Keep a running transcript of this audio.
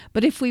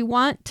But if we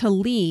want to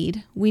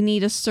lead, we need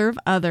to serve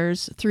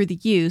others through the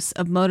use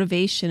of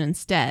motivation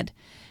instead,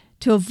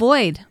 to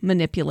avoid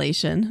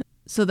manipulation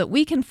so that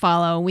we can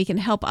follow, we can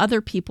help other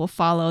people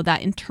follow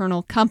that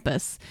internal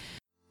compass.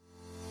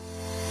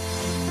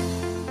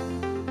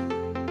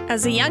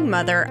 As a young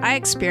mother, I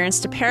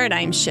experienced a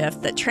paradigm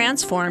shift that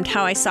transformed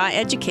how I saw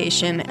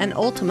education and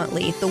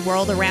ultimately the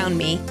world around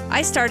me.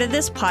 I started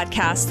this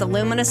podcast, The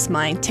Luminous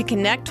Mind, to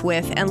connect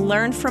with and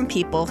learn from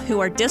people who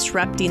are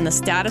disrupting the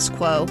status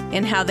quo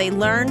in how they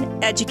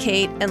learn,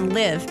 educate, and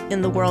live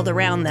in the world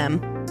around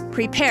them.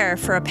 Prepare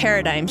for a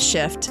paradigm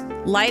shift.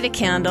 Light a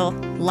candle,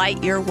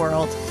 light your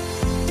world.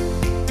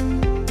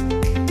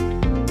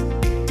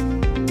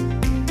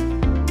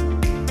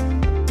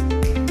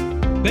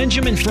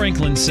 Benjamin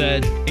Franklin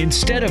said,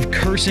 "Instead of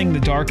cursing the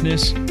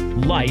darkness,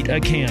 light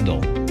a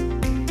candle."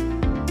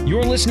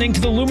 You're listening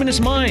to The Luminous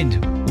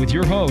Mind with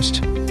your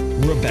host,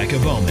 Rebecca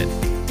Bowman.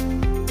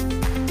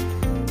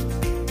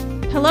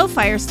 Hello,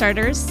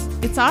 Firestarters.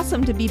 It's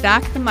awesome to be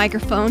back at the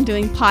microphone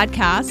doing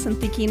podcasts and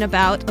thinking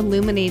about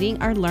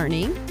illuminating our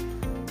learning.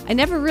 I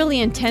never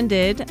really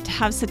intended to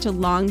have such a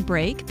long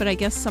break, but I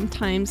guess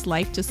sometimes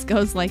life just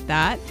goes like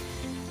that.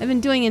 I've been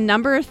doing a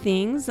number of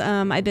things.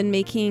 I've been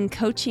making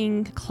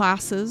coaching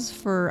classes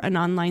for an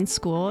online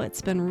school.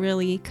 It's been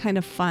really kind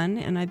of fun,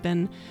 and I've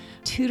been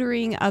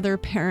tutoring other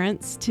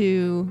parents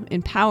to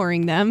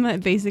empowering them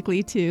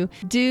basically to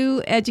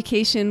do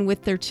education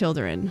with their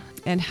children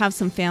and have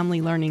some family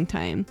learning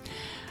time.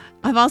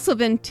 I've also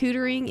been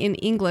tutoring in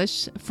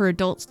English for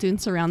adult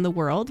students around the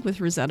world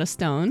with Rosetta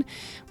Stone,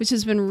 which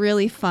has been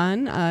really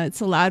fun.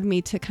 It's allowed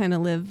me to kind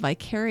of live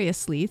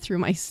vicariously through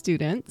my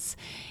students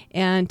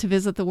and to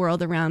visit the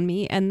world around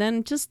me. And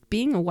then just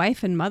being a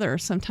wife and mother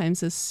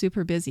sometimes is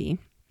super busy.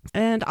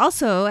 And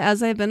also,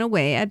 as I've been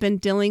away, I've been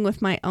dealing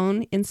with my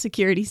own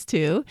insecurities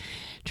too,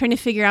 trying to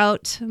figure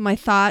out my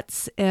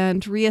thoughts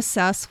and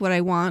reassess what I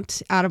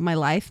want out of my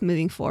life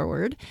moving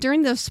forward.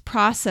 During this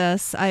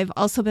process, I've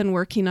also been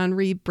working on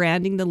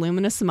rebranding The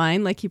Luminous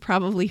Mind, like you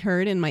probably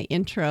heard in my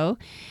intro,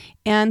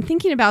 and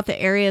thinking about the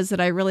areas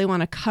that I really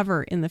want to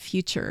cover in the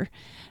future.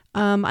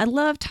 I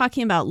love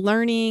talking about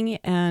learning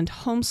and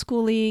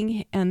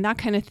homeschooling and that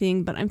kind of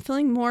thing, but I'm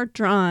feeling more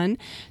drawn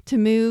to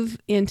move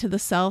into the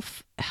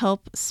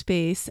self-help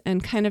space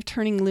and kind of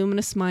turning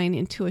Luminous Mind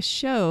into a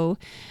show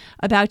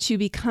about you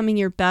becoming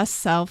your best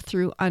self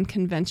through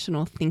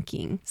unconventional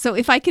thinking. So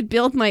if I could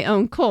build my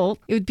own cult,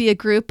 it would be a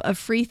group of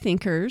free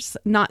thinkers,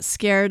 not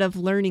scared of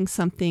learning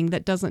something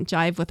that doesn't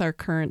jive with our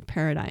current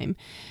paradigm.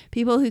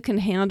 People who can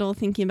handle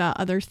thinking about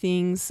other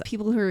things,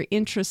 people who are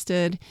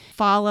interested,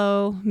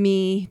 follow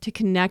me to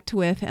connect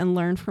with and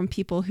learn from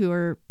people who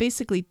are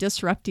basically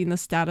disrupting the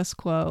status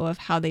quo of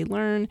how they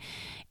learn,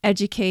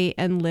 educate,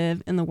 and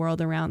live in the world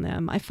around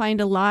them. I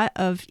find a lot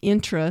of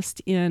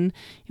interest in,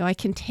 I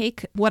can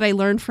take what I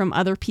learned from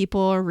other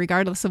people,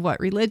 regardless of what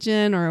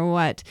religion or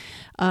what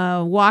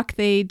walk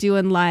they do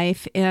in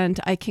life, and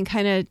I can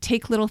kind of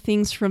take little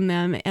things from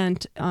them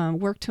and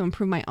work to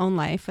improve my own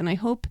life. And I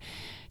hope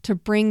to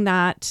bring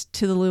that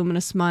to the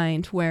Luminous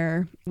Mind,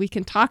 where we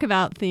can talk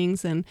about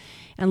things and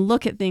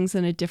look at things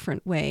in a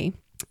different way.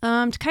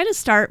 To kind of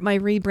start my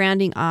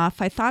rebranding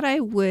off, I thought I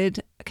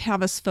would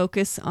have us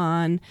focus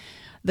on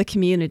the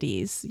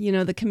communities,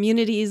 the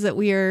communities that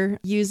we are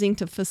using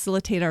to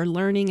facilitate our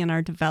learning and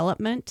our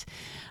development.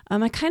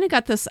 I kind of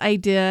got this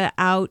idea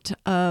out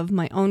of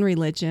my own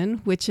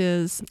religion, which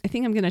is, I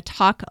think I'm going to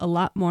talk a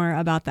lot more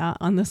about that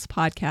on this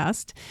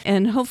podcast.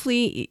 And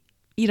hopefully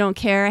you don't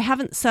care. I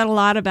haven't said a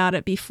lot about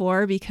it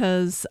before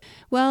because,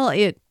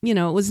 it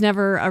was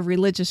never a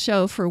religious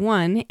show for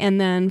one.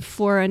 And then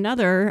for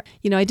another,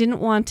 I didn't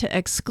want to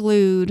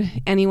exclude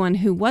anyone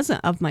who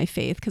wasn't of my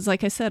faith. Because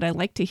like I said, I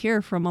like to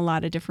hear from a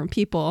lot of different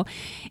people.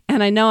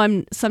 And I know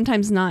I'm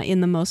sometimes not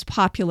in the most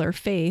popular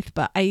faith,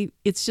 but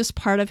it's just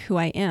part of who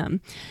I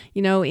am.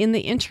 In the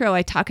intro,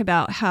 I talk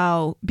about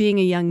how being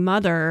a young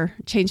mother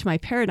changed my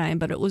paradigm,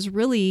 but it was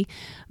really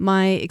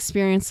my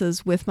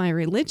experiences with my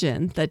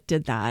religion that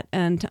did that.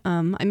 And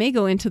I may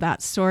go into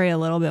that story a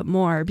little bit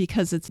more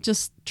because it's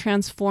just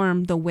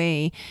transformed the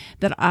way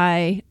that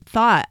I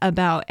thought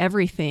about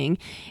everything.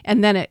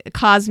 And then it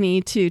caused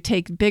me to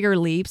take bigger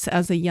leaps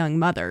as a young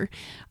mother.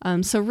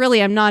 So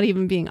really, I'm not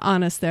even being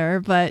honest there.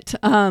 But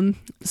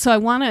so I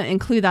want to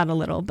include that a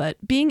little. But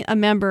being a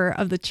member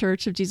of the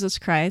Church of Jesus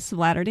Christ of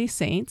Latter-day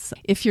Saints,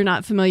 if you're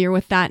not familiar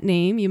with that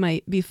name, you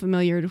might be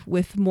familiar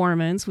with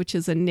Mormons, which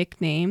is a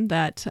nickname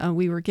that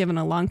we were given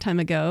a long time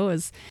ago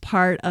as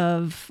part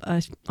of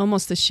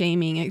almost a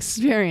shaming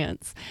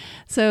experience.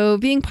 So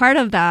being part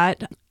of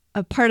that,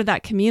 a part of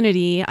that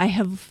community, I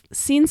have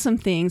seen some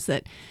things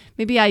that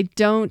maybe I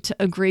don't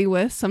agree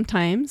with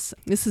sometimes.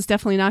 This is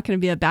definitely not going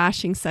to be a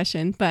bashing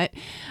session, but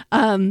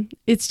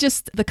it's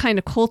just the kind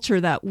of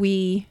culture that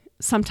we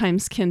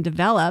sometimes can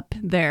develop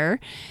there.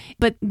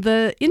 But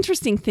the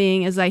interesting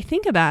thing, as I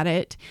think about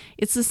it,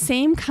 it's the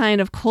same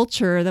kind of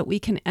culture that we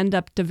can end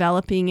up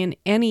developing in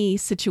any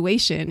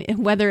situation,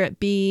 whether it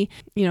be,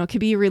 it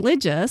could be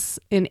religious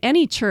in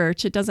any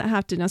church. It doesn't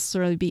have to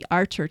necessarily be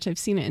our church. I've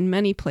seen it in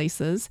many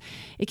places.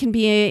 It can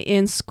be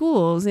in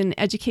schools, in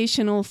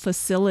educational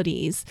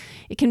facilities.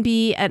 It can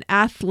be an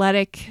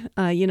athletic,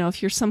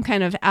 if you're some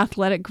kind of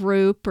athletic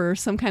group or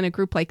some kind of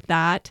group like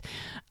that.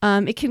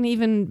 It can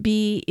even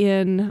be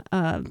in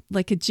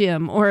like a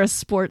gym or a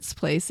sports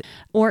place,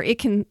 or it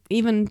can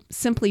even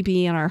simply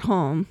be in our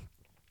home.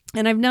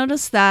 And I've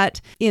noticed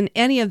that in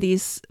any of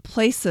these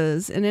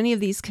places, in any of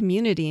these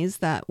communities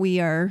that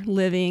we are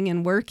living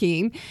and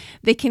working,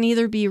 they can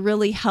either be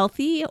really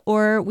healthy,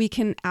 or we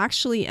can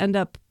actually end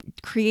up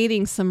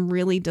creating some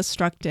really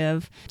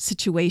destructive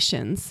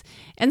situations.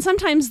 And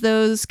sometimes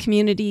those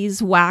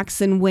communities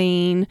wax and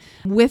wane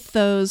with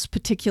those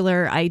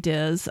particular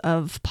ideas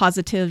of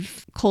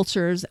positive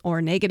cultures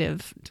or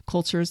negative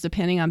cultures,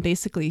 depending on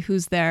basically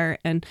who's there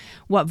and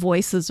what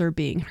voices are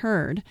being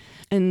heard.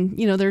 And,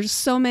 there's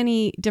so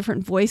many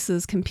different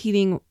voices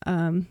competing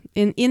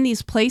in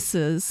these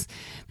places.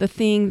 The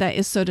thing that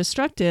is so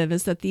destructive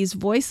is that these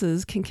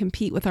voices can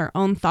compete with our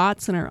own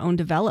thoughts and our own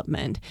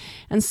development.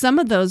 And some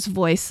of those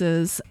voices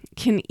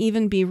can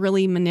even be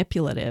really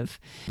manipulative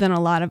than a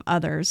lot of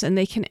others, and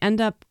they can end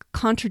up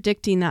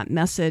contradicting that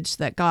message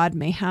that God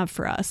may have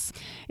for us.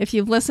 If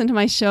you've listened to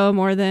my show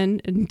more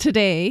than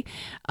today,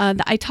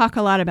 I talk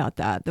a lot about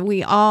that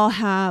we all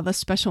have a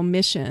special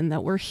mission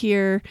that we're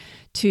here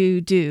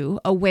to do,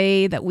 a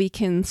way that we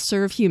can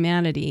serve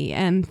humanity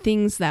and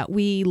things that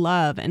we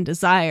love and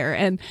desire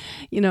and,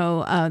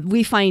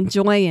 we find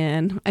joy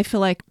in. I feel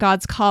like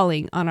God's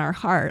calling on our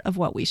heart of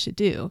what we should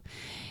do.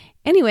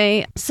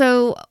 Anyway,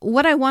 so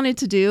what I wanted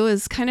to do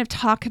is kind of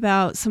talk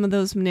about some of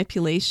those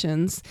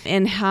manipulations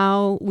and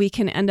how we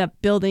can end up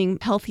building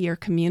healthier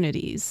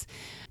communities.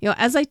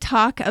 As I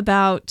talk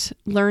about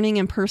learning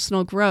and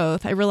personal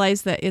growth, I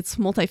realize that it's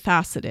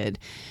multifaceted.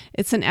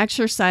 It's an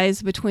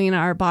exercise between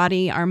our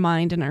body, our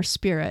mind, and our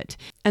spirit.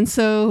 And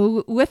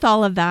so with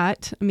all of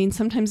that,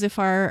 sometimes if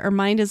our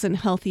mind isn't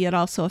healthy, it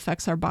also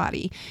affects our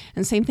body.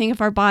 And same thing if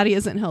our body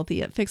isn't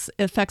healthy, it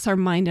affects our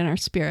mind and our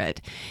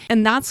spirit.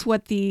 And that's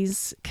what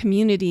these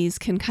communities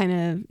can kind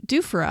of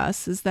do for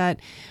us, is that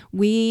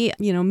we,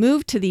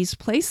 move to these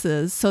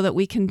places so that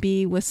we can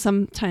be with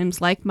sometimes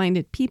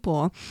like-minded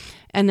people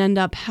and end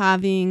up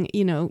having,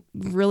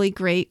 really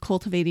great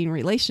cultivating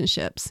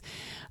relationships.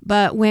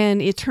 But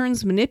when it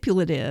turns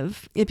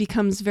manipulative, it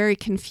becomes very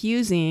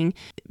confusing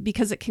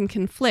because it can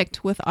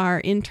conflict with our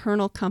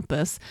internal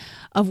compass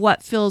of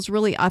what feels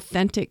really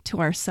authentic to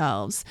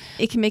ourselves.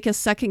 It can make us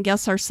second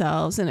guess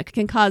ourselves, and it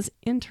can cause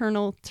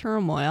internal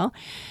turmoil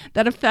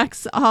that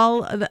affects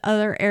all of the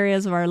other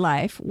areas of our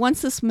life.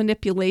 Once this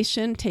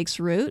manipulation takes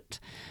root,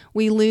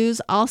 we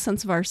lose all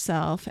sense of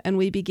ourself, and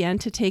we begin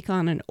to take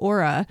on an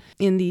aura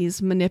in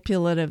these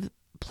manipulative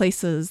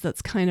places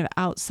that's kind of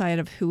outside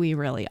of who we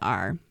really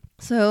are.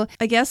 So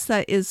I guess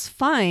that is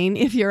fine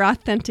if your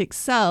authentic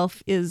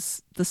self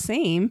is the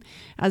same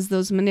as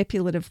those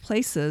manipulative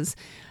places.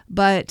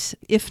 But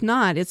if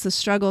not, it's a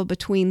struggle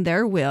between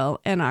their will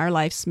and our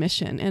life's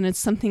mission. And it's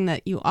something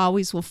that you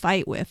always will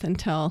fight with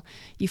until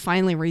you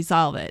finally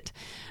resolve it.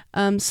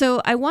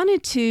 So I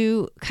wanted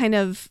to kind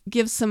of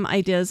give some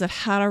ideas of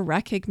how to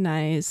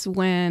recognize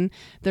when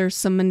there's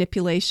some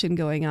manipulation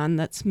going on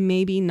that's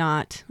maybe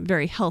not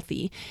very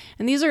healthy.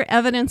 And these are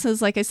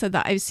evidences, like I said,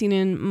 that I've seen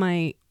in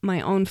my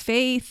own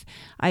faith.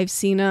 I've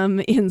seen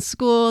them in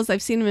schools.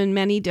 I've seen them in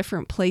many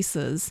different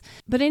places.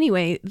 But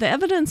anyway, the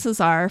evidences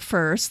are,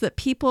 first, that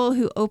people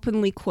who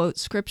openly quote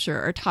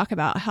scripture or talk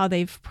about how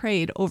they've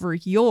prayed over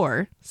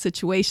your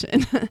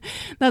situation.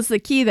 That's the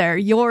key there,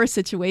 your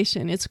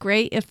situation. It's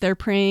great if they're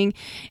praying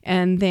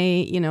and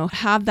they,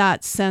 have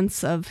that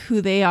sense of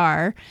who they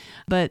are.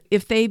 But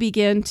if they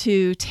begin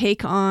to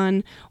take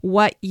on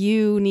what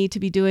you need to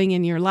be doing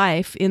in your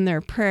life in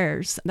their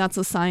prayers, that's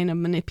a sign of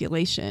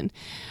manipulation.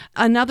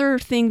 Another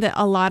thing that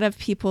a lot of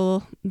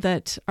people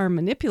that are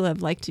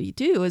manipulative like to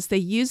do is they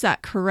use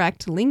that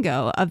correct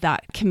lingo of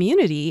that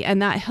community,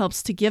 and that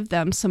helps to give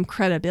them some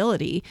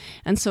credibility.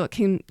 And so it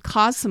can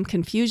cause some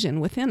confusion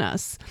within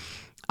us.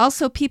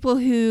 Also, people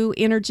who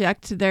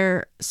interject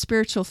their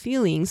spiritual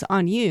feelings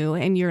on you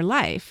and your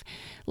life.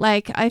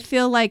 Like, I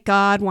feel like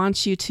God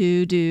wants you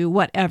to do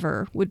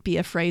whatever would be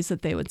a phrase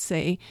that they would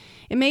say.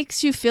 It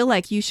makes you feel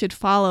like you should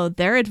follow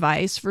their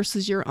advice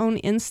versus your own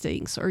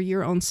instincts or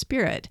your own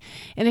spirit.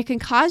 And it can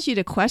cause you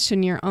to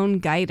question your own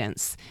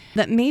guidance,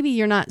 that maybe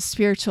you're not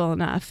spiritual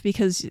enough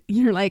because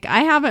you're like,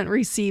 I haven't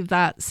received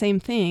that same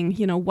thing.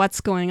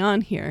 What's going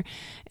on here?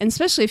 And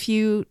especially if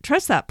you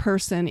trust that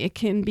person, it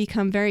can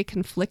become very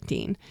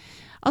conflicting.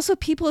 Also,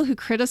 people who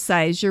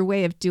criticize your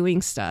way of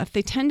doing stuff,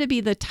 they tend to be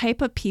the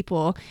type of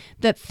people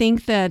that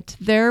think that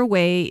their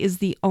way is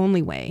the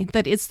only way,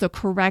 that it's the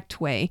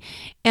correct way.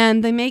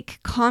 And they make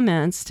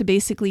comments to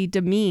basically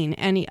demean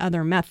any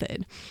other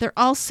method. They're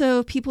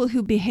also people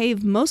who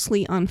behave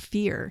mostly on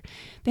fear.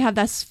 They have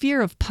this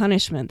fear of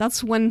punishment.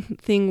 That's one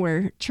thing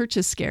where church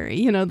is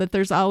scary, that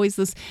there's always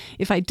this,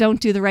 if I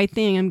don't do the right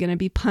thing, I'm going to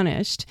be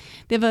punished.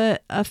 They have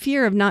a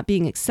fear of not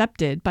being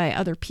accepted by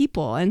other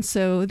people. And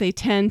so they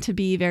tend to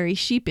be very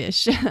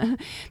sheepish.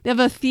 They have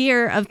a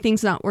fear of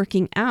things not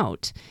working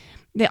out.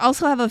 They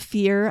also have a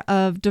fear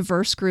of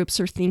diverse groups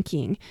or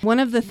thinking. One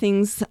of the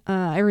things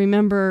I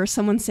remember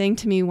someone saying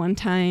to me one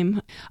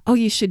time, oh,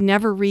 you should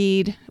never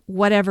read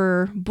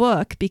whatever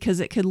book because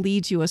it could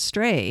lead you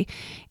astray.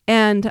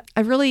 And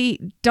I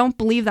really don't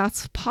believe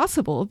that's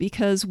possible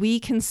because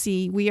we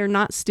are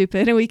not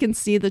stupid and we can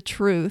see the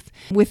truth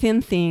within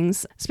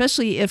things,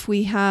 especially if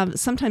we have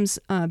sometimes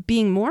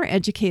being more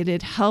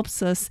educated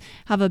helps us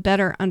have a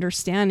better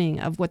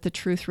understanding of what the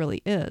truth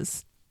really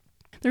is.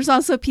 There's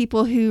also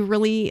people who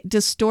really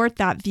distort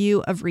that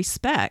view of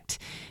respect.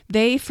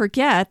 They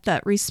forget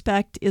that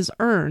respect is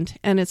earned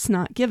and it's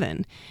not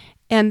given.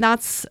 And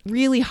that's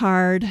really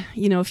hard.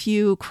 If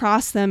you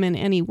cross them in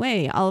any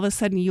way, all of a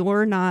sudden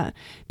you're not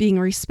being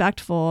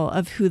respectful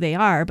of who they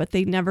are, but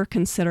they never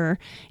consider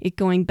it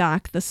going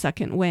back the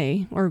second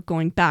way or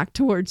going back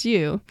towards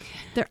you.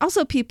 There are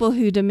also people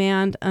who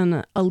demand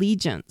an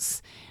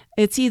allegiance.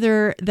 It's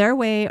either their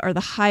way or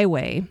the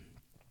highway.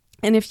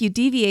 And if you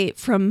deviate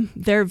from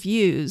their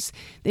views,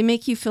 they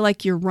make you feel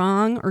like you're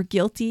wrong or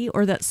guilty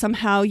or that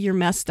somehow you're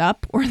messed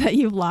up or that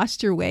you've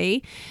lost your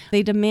way.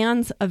 They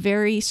demand a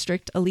very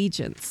strict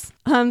allegiance.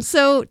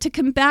 So to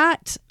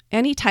combat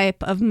any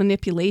type of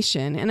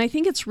manipulation, and I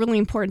think it's really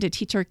important to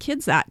teach our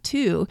kids that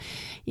too.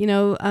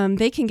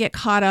 They can get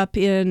caught up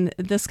in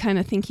this kind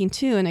of thinking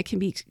too, and it can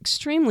be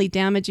extremely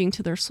damaging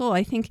to their soul.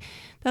 I think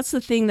that's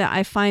the thing that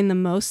I find the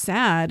most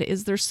sad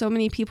is there's so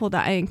many people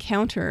that I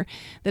encounter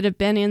that have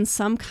been in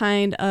some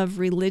kind of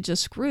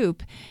religious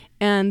group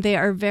and they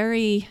are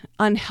very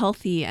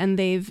unhealthy and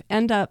they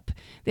end up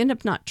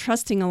not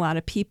trusting a lot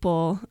of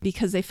people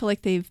because they feel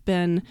like they've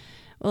been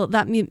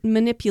that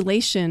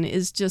manipulation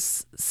is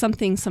just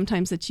something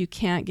sometimes that you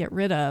can't get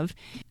rid of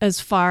as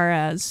far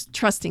as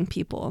trusting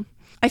people.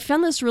 I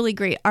found this really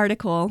great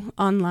article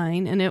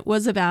online, and it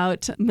was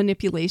about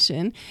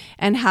manipulation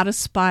and how to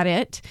spot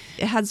it.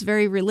 It has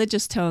very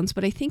religious tones,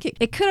 but I think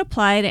it could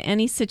apply to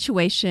any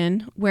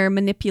situation where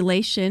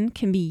manipulation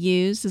can be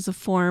used as a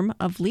form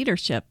of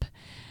leadership.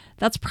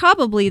 That's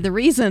probably the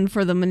reason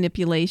for the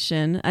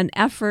manipulation, an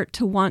effort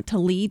to want to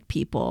lead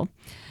people.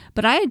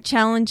 But I'd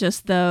challenge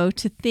us, though,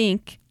 to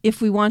think if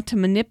we want to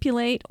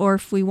manipulate or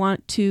if we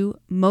want to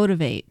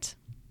motivate.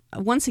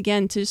 Once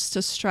again, just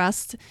to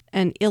stress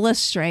and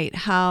illustrate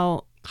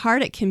how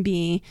hard it can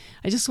be,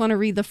 I just want to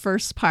read the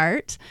first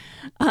part.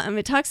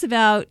 It talks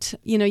about,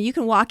 you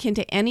can walk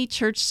into any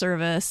church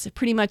service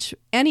pretty much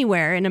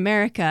anywhere in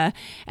America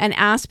and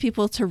ask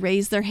people to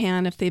raise their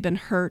hand if they've been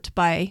hurt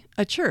by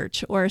a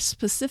church or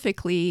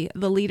specifically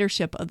the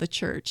leadership of the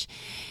church.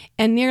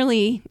 And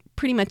nearly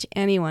pretty much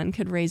anyone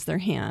could raise their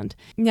hand.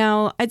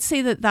 Now, I'd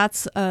say that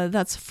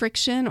that's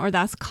friction or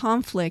that's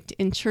conflict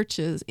in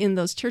churches. In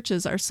those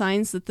churches are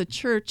signs that the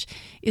church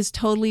is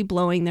totally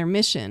blowing their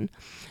mission.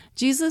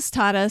 Jesus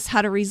taught us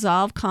how to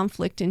resolve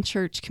conflict in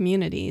church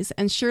communities,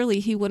 and surely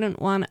he wouldn't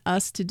want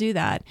us to do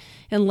that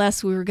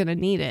unless we were going to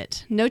need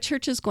it. No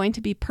church is going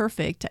to be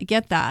perfect. I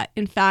get that.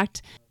 In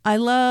fact, I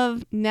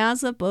love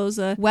Naza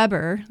Boza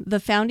Weber, the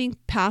founding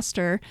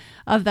pastor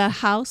of the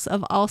House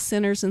of All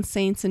Sinners and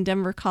Saints in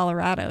Denver,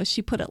 Colorado.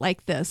 She put it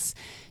like this.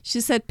 She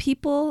said,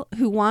 people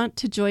who want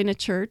to join a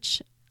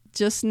church,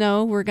 just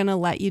know we're going to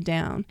let you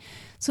down.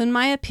 So in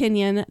my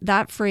opinion,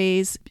 that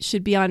phrase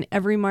should be on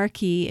every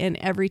marquee in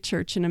every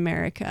church in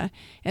America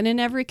and in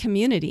every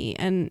community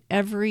and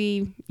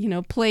every,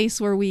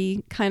 place where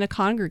we kind of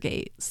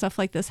congregate. Stuff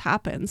like this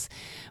happens.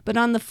 But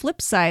on the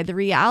flip side, the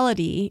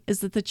reality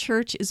is that the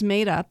church is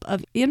made up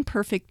of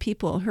imperfect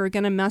people who are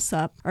going to mess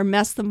up or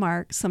miss the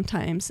mark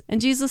sometimes. And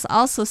Jesus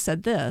also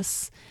said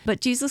this, but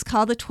Jesus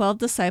called the 12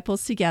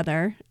 disciples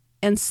together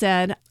and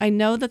said, I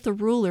know that the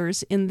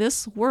rulers in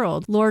this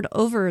world lord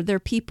over their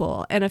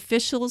people, and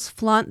officials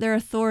flaunt their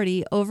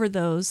authority over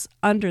those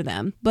under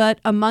them. But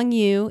among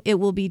you, it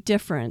will be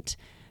different.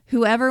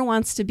 Whoever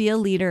wants to be a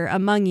leader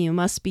among you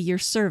must be your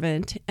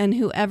servant, and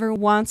whoever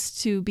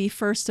wants to be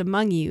first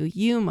among you,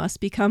 you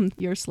must become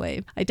your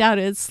slave. I doubt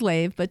it's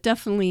slave, but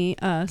definitely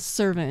a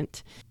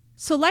servant.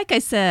 So like I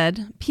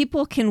said,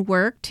 people can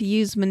work to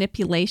use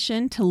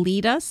manipulation to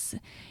lead us.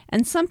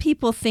 And some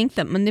people think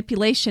that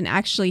manipulation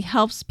actually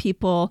helps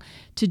people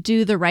to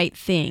do the right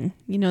thing,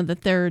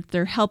 that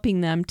they're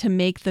helping them to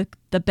make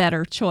the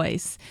better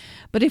choice.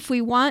 But if we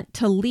want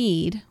to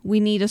lead, we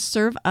need to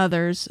serve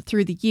others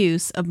through the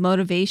use of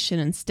motivation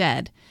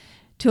instead,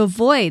 to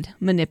avoid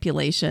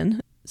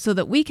manipulation so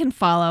that we can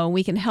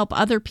help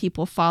other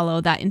people follow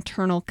that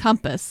internal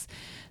compass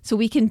so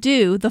we can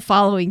do the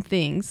following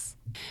things.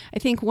 I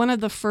think one of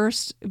the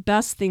first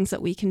best things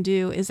that we can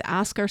do is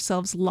ask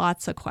ourselves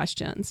lots of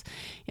questions.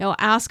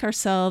 Ask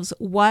ourselves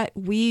what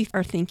we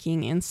are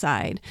thinking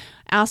inside.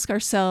 Ask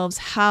ourselves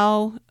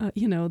how,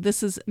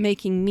 this is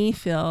making me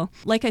feel.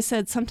 Like I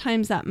said,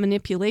 sometimes that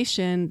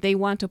manipulation, they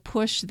want to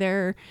push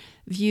their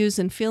views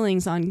and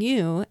feelings on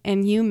you,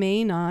 and you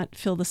may not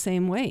feel the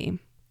same way.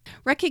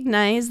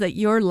 Recognize that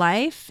your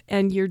life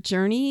and your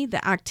journey,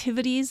 the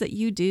activities that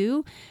you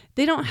do,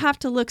 they don't have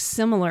to look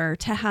similar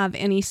to have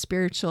any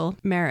spiritual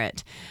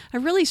merit. I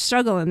really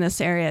struggle in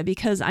this area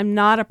because I'm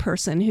not a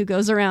person who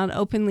goes around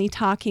openly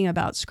talking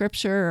about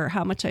scripture or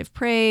how much I've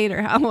prayed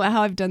or how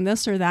I've done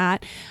this or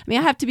that. I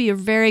have to be a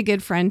very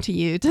good friend to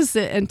you to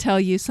sit and tell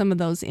you some of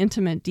those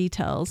intimate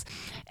details.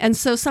 And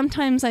so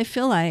sometimes I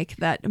feel like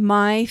that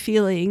my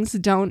feelings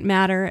don't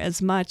matter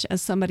as much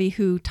as somebody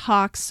who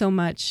talks so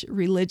much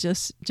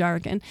religious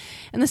jargon.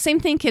 And the same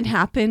thing can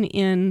happen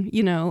in,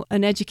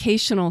 an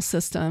educational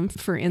system,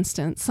 for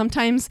instance.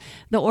 Sometimes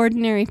the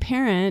ordinary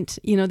parent,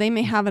 they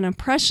may have an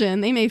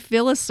impression, they may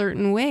feel a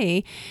certain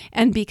way,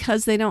 and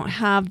because they don't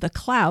have the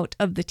clout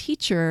of the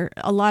teacher,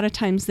 a lot of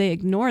times they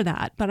ignore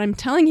that. But I'm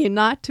telling you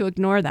not to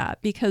ignore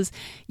that because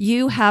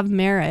you have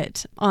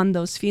merit on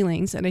those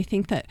feelings, and I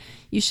think that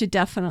you should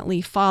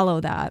definitely follow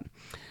that.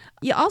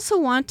 You also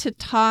want to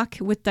talk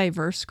with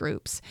diverse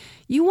groups.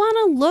 You want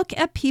to look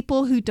at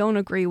people who don't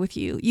agree with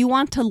you. You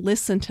want to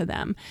listen to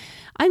them.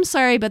 I'm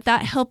sorry, but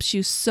that helps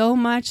you so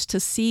much to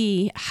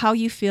see how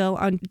you feel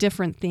on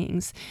different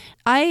things.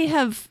 I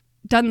have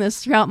done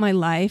this throughout my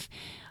life.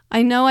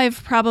 I know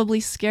I've probably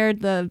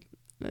scared the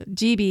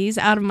GBs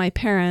out of my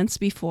parents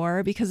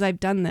before because I've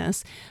done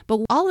this,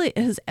 but all it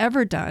has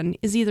ever done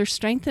is either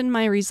strengthen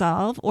my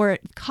resolve or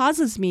it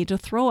causes me to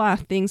throw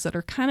off things that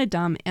are kind of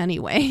dumb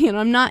anyway.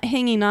 I'm not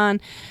hanging on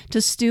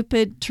to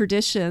stupid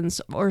traditions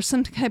or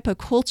some type of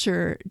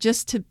culture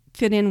just to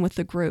fit in with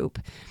the group.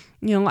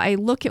 I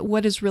look at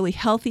what is really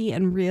healthy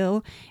and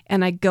real,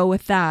 and I go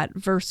with that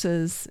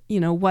versus,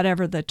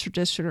 whatever the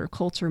tradition or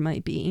culture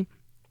might be.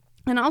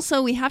 And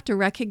also, we have to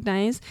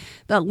recognize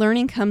that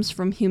learning comes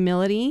from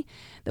humility,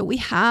 that we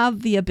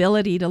have the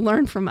ability to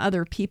learn from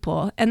other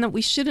people, and that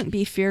we shouldn't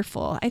be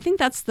fearful. I think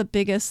that's the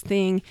biggest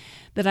thing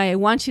that I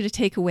want you to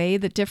take away,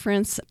 the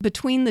difference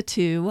between the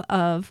two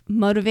of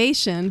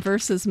motivation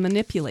versus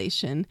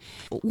manipulation.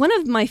 One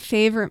of my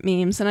favorite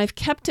memes, and I've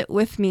kept it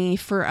with me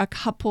for a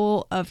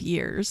couple of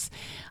years,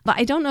 but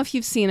I don't know if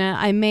you've seen it.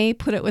 I may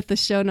put it with the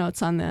show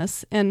notes on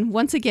this. And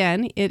once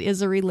again, it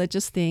is a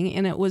religious thing,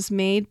 and it was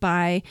made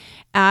by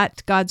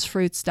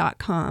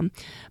 @godsfruits.com.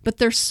 But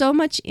there's so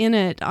much in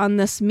it on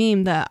this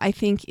meme that I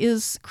think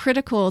is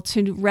critical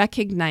to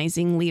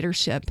recognizing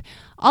leadership.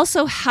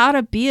 Also, how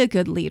to be a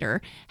good leader,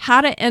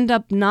 how to end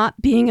up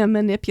not being a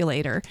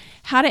manipulator,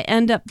 how to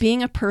end up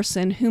being a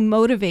person who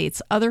motivates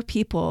other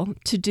people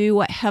to do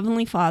what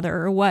Heavenly Father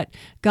or what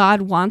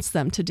God wants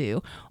them to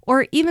do,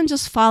 or even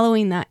just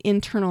following that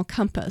internal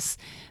compass,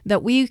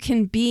 that we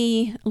can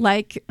be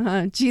like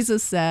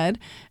Jesus said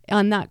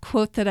on that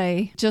quote that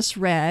I just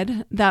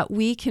read, that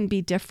we can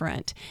be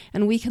different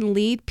and we can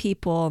lead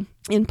people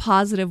in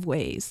positive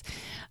ways.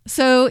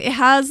 So it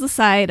has the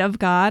side of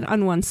God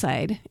on one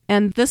side,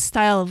 and this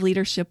style of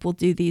leadership will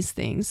do these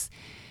things.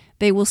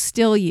 They will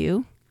still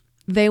you.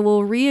 They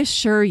will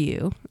reassure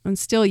you. And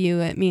still you,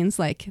 it means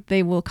like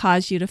they will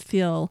cause you to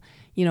feel,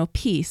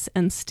 peace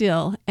and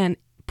still and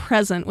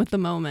present with the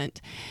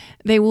moment.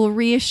 They will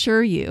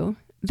reassure you.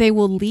 They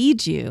will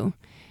lead you.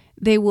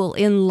 They will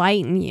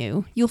enlighten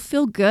you. You'll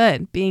feel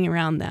good being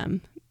around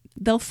them.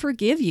 They'll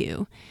forgive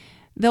you.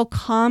 They'll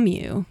calm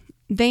you.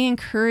 They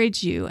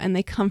encourage you and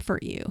they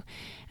comfort you.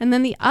 And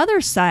then the other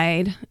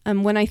side,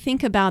 when I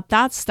think about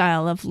that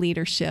style of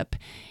leadership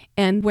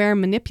and where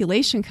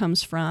manipulation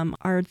comes from,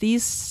 are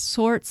these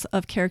sorts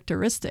of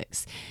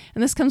characteristics.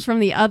 And this comes from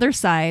the other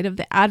side of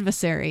the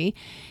adversary.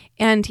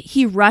 And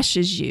he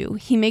rushes you.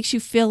 He makes you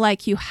feel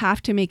like you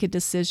have to make a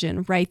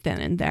decision right then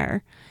and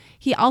there.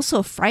 He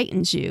also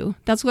frightens you.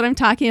 That's what I'm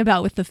talking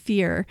about with the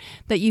fear,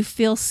 that you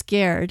feel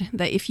scared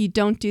that if you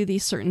don't do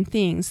these certain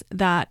things,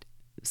 that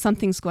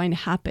something's going to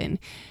happen.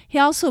 He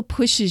also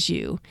pushes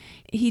you.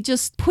 He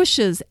just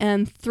pushes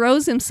and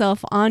throws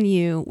himself on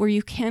you where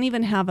you can't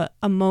even have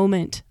a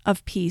moment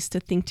of peace to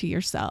think to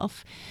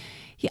yourself.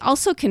 He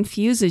also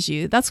confuses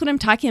you. That's what I'm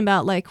talking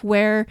about, like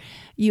where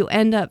you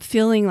end up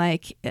feeling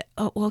like,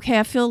 oh, okay,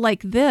 I feel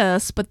like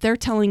this, but they're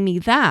telling me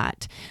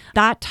that.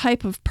 That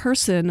type of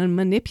person, a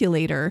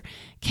manipulator,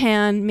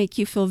 can make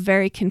you feel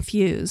very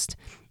confused.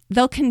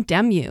 They'll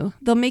condemn you.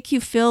 They'll make you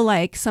feel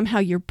like somehow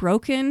you're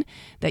broken,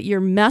 that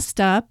you're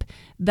messed up,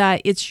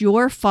 that it's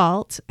your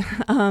fault,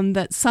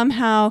 that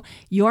somehow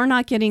you're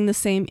not getting the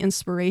same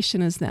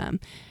inspiration as them.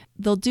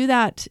 They'll do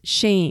that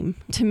shame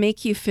to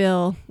make you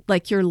feel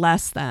like you're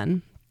less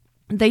than.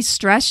 They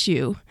stress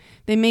you.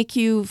 They make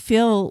you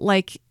feel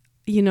like,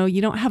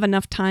 you don't have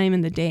enough time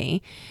in the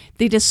day.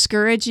 They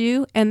discourage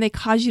you and they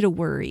cause you to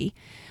worry.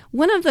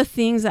 One of the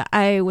things that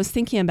I was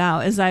thinking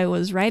about as I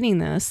was writing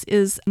this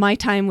is my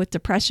time with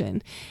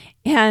depression.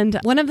 And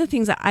one of the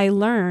things that I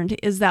learned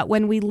is that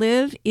when we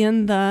live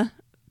in the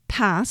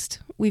past,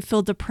 we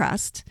feel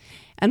depressed.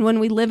 And when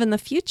we live in the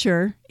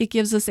future, it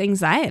gives us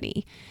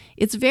anxiety.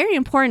 It's very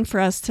important for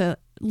us to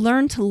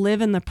learn to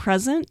live in the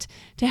present,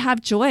 to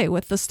have joy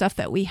with the stuff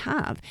that we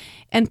have.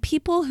 And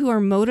people who are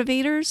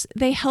motivators,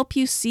 they help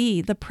you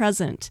see the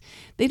present.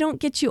 They don't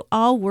get you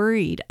all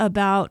worried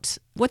about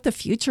what the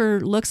future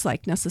looks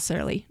like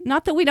necessarily.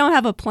 Not that we don't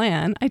have a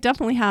plan. I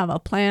definitely have a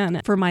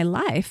plan for my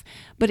life.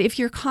 But if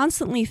you're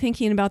constantly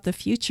thinking about the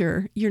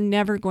future, you're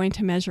never going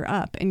to measure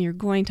up, and you're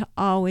going to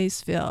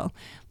always feel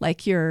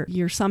like you're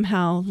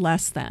somehow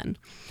less than.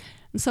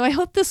 And so I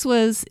hope this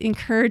was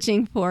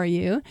encouraging for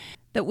you,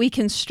 that we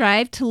can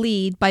strive to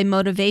lead by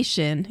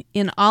motivation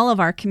in all of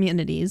our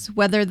communities,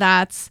 whether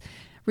that's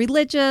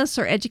religious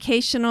or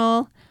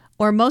educational,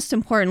 or most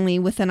importantly,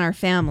 within our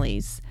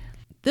families.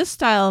 This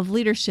style of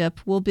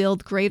leadership will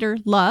build greater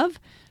love,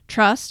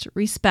 trust,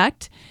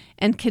 respect,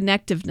 and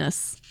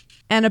connectiveness,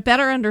 and a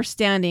better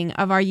understanding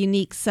of our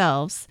unique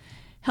selves,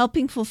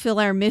 helping fulfill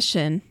our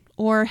mission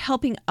or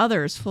helping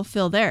others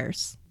fulfill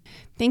theirs.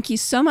 Thank you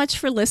so much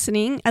for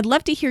listening. I'd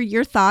love to hear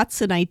your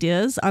thoughts and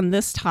ideas on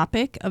this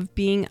topic of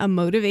being a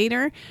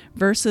motivator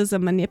versus a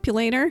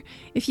manipulator.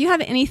 If you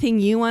have anything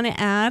you want to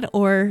add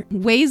or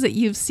ways that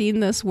you've seen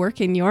this work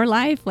in your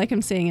life, like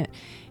I'm saying, it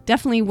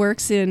definitely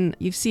works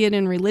you see it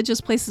in religious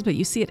places, but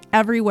you see it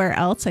everywhere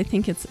else. I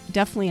think it's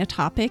definitely a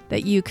topic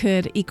that you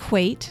could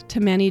equate to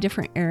many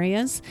different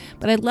areas.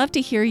 But I'd love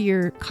to hear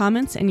your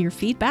comments and your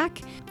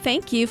feedback.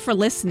 Thank you for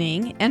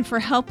listening and for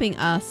helping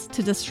us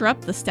to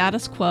disrupt the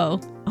status quo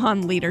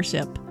on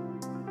leadership.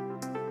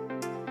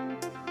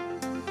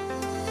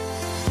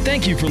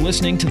 Thank you for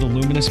listening to The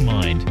Luminous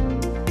Mind.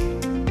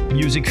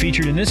 Music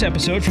featured in this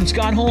episode from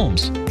Scott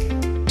Holmes.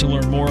 To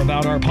learn more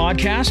about our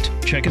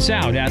podcast, check us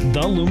out at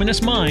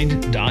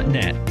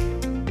theluminousmind.net.